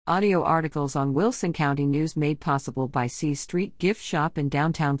Audio articles on Wilson County News made possible by C Street Gift Shop in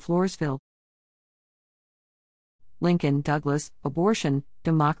downtown Floresville. Lincoln Douglas, Abortion,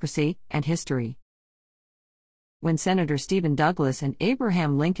 Democracy, and History. When Senator Stephen Douglas and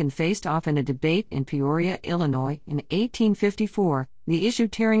Abraham Lincoln faced off in a debate in Peoria, Illinois, in 1854, the issue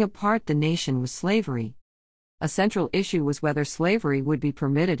tearing apart the nation was slavery. A central issue was whether slavery would be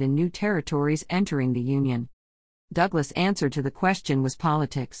permitted in new territories entering the Union. Douglas' answer to the question was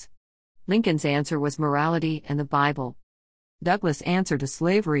politics. Lincoln's answer was morality and the Bible. Douglas' answer to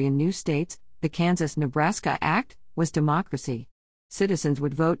slavery in new states, the Kansas-Nebraska Act, was democracy. Citizens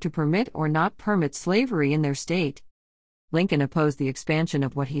would vote to permit or not permit slavery in their state. Lincoln opposed the expansion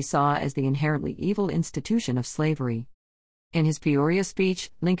of what he saw as the inherently evil institution of slavery. In his Peoria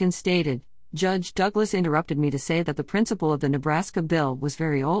speech, Lincoln stated, "Judge Douglas interrupted me to say that the principle of the Nebraska Bill was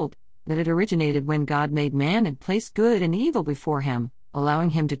very old, that it originated when God made man and placed good and evil before him,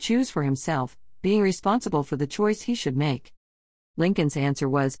 allowing him to choose for himself, being responsible for the choice he should make." Lincoln's answer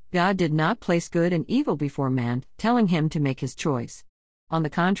was, God did not place good and evil before man, telling him to make his choice. On the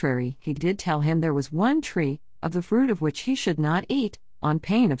contrary, he did tell him there was one tree, of the fruit of which he should not eat, on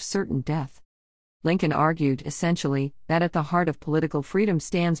pain of certain death. Lincoln argued, essentially, that at the heart of political freedom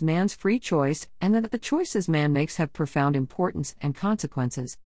stands man's free choice, and that the choices man makes have profound importance and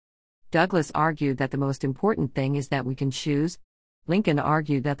consequences. Douglas argued that the most important thing is that we can choose. Lincoln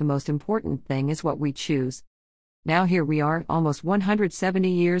argued that the most important thing is what we choose. Now here we are, almost 170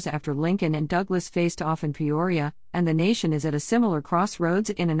 years after Lincoln and Douglas faced off in Peoria, and the nation is at a similar crossroads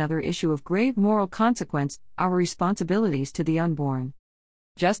in another issue of grave moral consequence, our responsibilities to the unborn.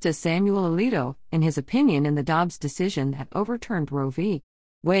 Justice Samuel Alito, in his opinion in the Dobbs decision that overturned Roe v.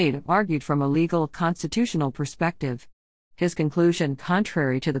 Wade, argued from a legal, constitutional perspective. His conclusion,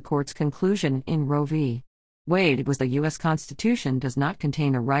 contrary to the court's conclusion in Roe v. Wade, was the U.S. Constitution does not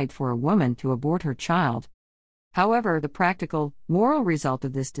contain a right for a woman to abort her child. However, the practical, moral result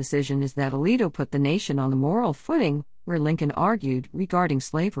of this decision is that Alito put the nation on the moral footing where Lincoln argued regarding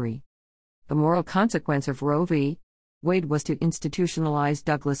slavery. The moral consequence of Roe v. Wade was to institutionalize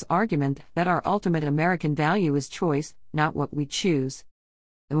Douglas' argument that our ultimate American value is choice, not what we choose.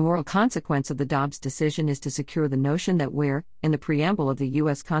 The moral consequence of the Dobbs decision is to secure the notion that where, in the preamble of the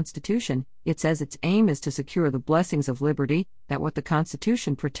U.S. Constitution, it says its aim is to secure the blessings of liberty, that what the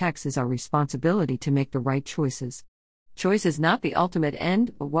Constitution protects is our responsibility to make the right choices. Choice is not the ultimate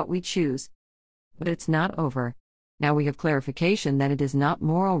end, but what we choose. But it's not over. Now we have clarification that it is not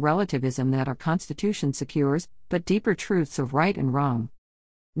moral relativism that our Constitution secures, but deeper truths of right and wrong.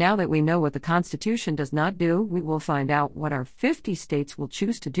 Now that we know what the Constitution does not do, we will find out what our 50 states will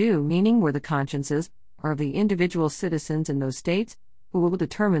choose to do, meaning where the consciences are of the individual citizens in those states who will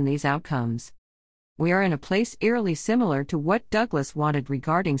determine these outcomes. We are in a place eerily similar to what Douglas wanted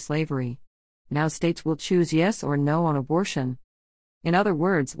regarding slavery. Now states will choose yes or no on abortion. In other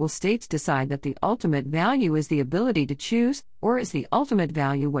words, will states decide that the ultimate value is the ability to choose, or is the ultimate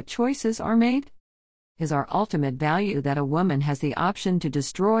value what choices are made? Is our ultimate value that a woman has the option to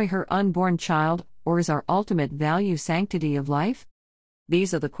destroy her unborn child, or is our ultimate value sanctity of life?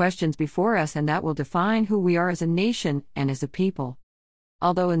 These are the questions before us, and that will define who we are as a nation and as a people.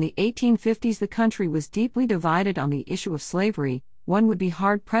 Although in the 1850s the country was deeply divided on the issue of slavery, one would be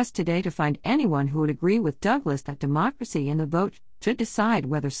hard-pressed today to find anyone who would agree with Douglas that democracy and the vote should decide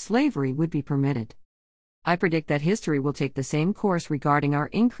whether slavery would be permitted. I predict that history will take the same course regarding our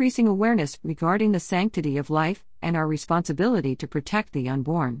increasing awareness regarding the sanctity of life and our responsibility to protect the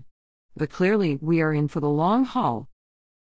unborn. But clearly, we are in for the long haul,